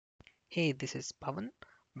Hey, this is Pavan.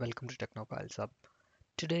 Welcome to Technofiles Hub.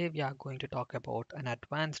 Today we are going to talk about an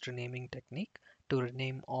advanced renaming technique to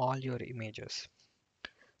rename all your images.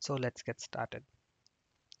 So let's get started.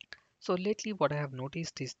 So lately what I have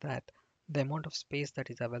noticed is that the amount of space that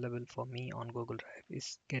is available for me on Google Drive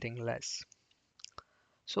is getting less.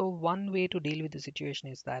 So one way to deal with the situation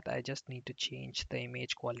is that I just need to change the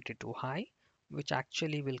image quality to high, which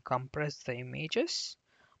actually will compress the images,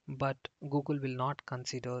 but Google will not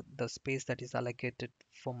consider the space that is allocated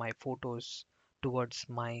for my photos towards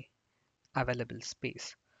my available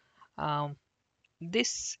space. Um,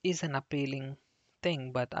 this is an appealing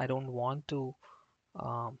thing, but I don't want to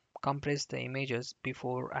compress the images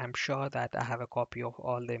before I'm sure that I have a copy of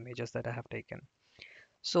all the images that I have taken.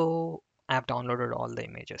 So I have downloaded all the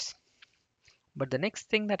images. But the next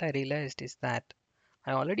thing that I realized is that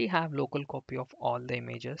I already have local copy of all the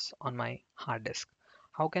images on my hard disk.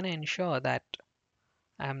 How can I ensure that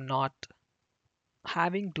I am not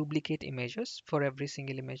having duplicate images for every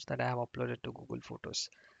single image that I have uploaded to Google Photos?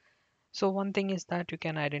 So one thing is that you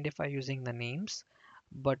can identify using the names,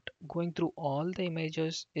 but going through all the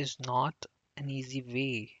images is not an easy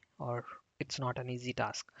way, or it's not an easy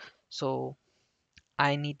task. So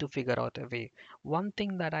I need to figure out a way. One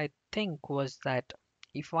thing that I think was that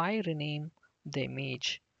if I rename the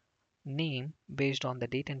image name based on the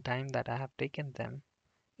date and time that I have taken them,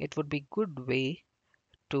 it would be good way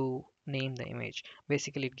to name the image.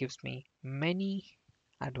 Basically, it gives me many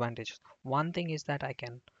advantages. One thing is that I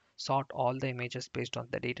can sort all the images based on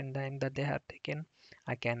the date and time that they have taken.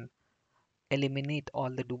 I can eliminate all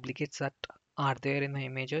the duplicates that are there in the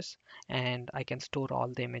images, and I can store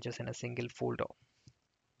all the images in a single folder.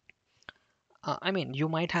 I mean, you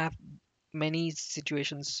might have many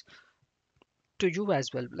situations to you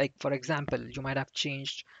as well. Like, for example, you might have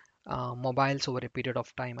changed mobiles over a period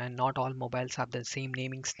of time, and not all mobiles have the same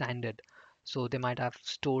naming standard. So they might have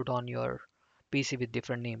stored on your PC with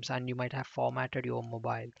different names, and you might have formatted your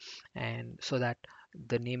mobile, and so that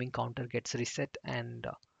the naming counter gets reset, and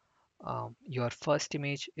your first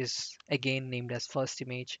image is again named as first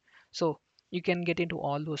image. So you can get into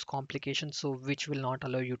all those complications, so which will not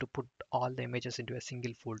allow you to put all the images into a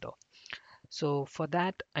single folder. So for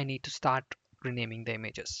that, I need to start renaming the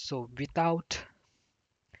images. So without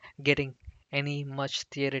getting any much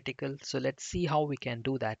theoretical, so let's see how we can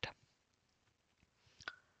do that.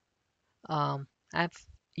 I've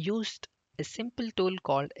used a simple tool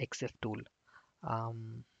called EXIFTOOL.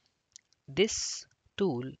 Um, this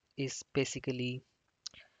tool is basically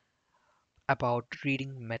about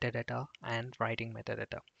reading metadata and writing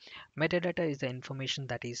metadata. Metadata is the information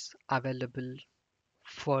that is available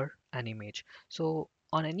for an image. So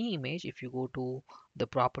on any image, if you go to the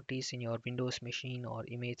properties in your Windows machine or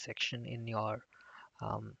image section in your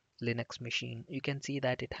Linux machine, you can see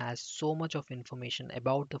that it has so much of information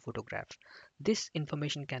about the photograph. This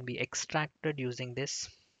information can be extracted using this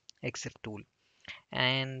EXIF tool.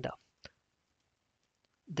 And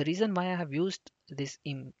the reason why I have used this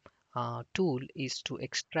tool is to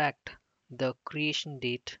extract the creation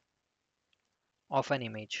date of an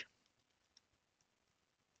image.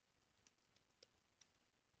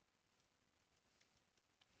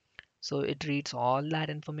 So it reads all that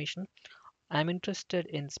information. I'm interested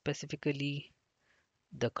in specifically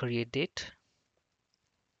the create date.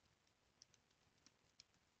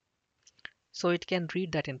 So it can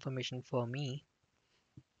read that information for me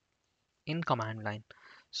in command line.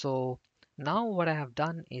 So now what I have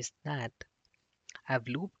done is that I've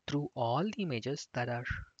looped through all the images that are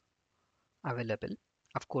available.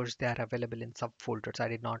 Of course, they are available in subfolders. I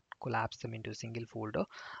did not collapse them into a single folder.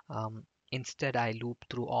 Instead, I looped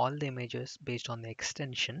through all the images based on the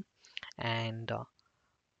extension and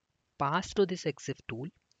passed to this EXIF tool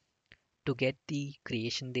to get the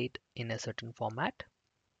creation date in a certain format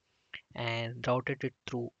and routed it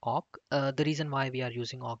through awk. The reason why we are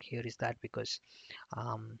using awk here is that because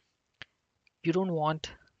um, you don't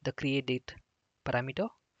want the create date parameter.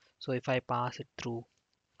 So if I pass it through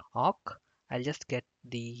awk, I'll just get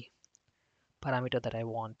the parameter that I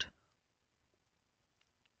want.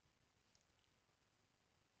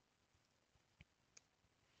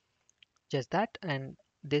 Just that, and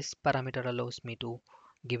this parameter allows me to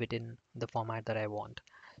give it in the format that I want.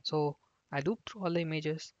 So I loop through all the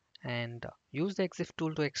images and use the EXIF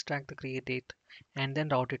tool to extract the create date and then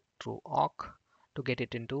route it through awk to get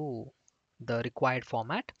it into the required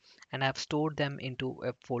format, and I've stored them into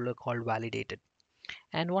a folder called validated.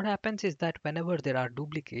 And what happens is that whenever there are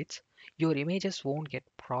duplicates, your images won't get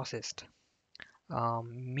processed.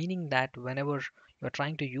 Meaning that whenever you're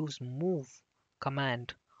trying to use move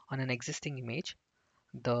command on an existing image,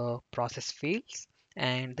 the process fails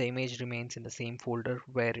and the image remains in the same folder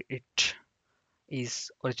where it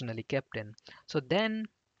is originally kept in. So then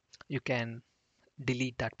you can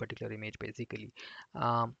delete that particular image basically,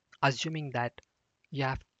 assuming that you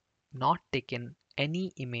have not taken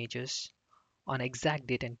any images on exact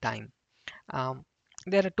date and time. Um,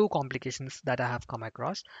 there are two complications that I have come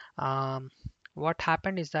across. Um, what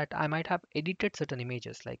happened is that I might have edited certain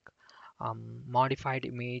images, like modified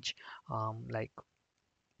image, like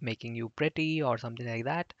making you pretty or something like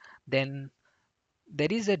that. Then there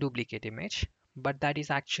is a duplicate image, but that is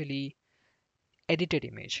actually edited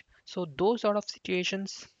image. So those sort of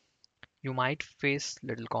situations you might face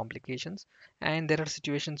little complications, and there are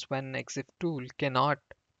situations when EXIF tool cannot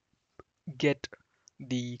get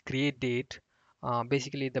the create date.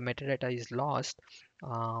 Basically the metadata is lost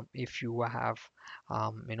if you have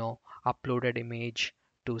uploaded image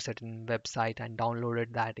to certain website and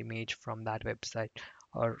downloaded that image from that website,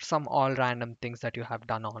 or some all random things that you have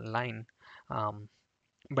done online, um,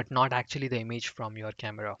 but not actually the image from your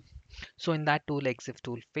camera. So in that tool, EXIF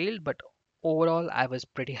tool failed, but overall I was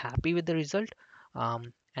pretty happy with the result,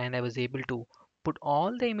 and I was able to put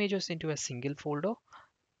all the images into a single folder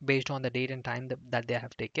based on the date and time that they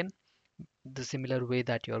have taken, the similar way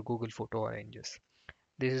that your Google Photo arranges.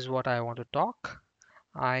 This is what I want to talk.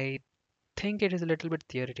 I think it is a little bit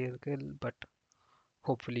theoretical, but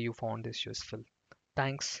hopefully you found this useful.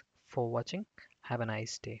 Thanks for watching. Have a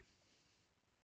nice day.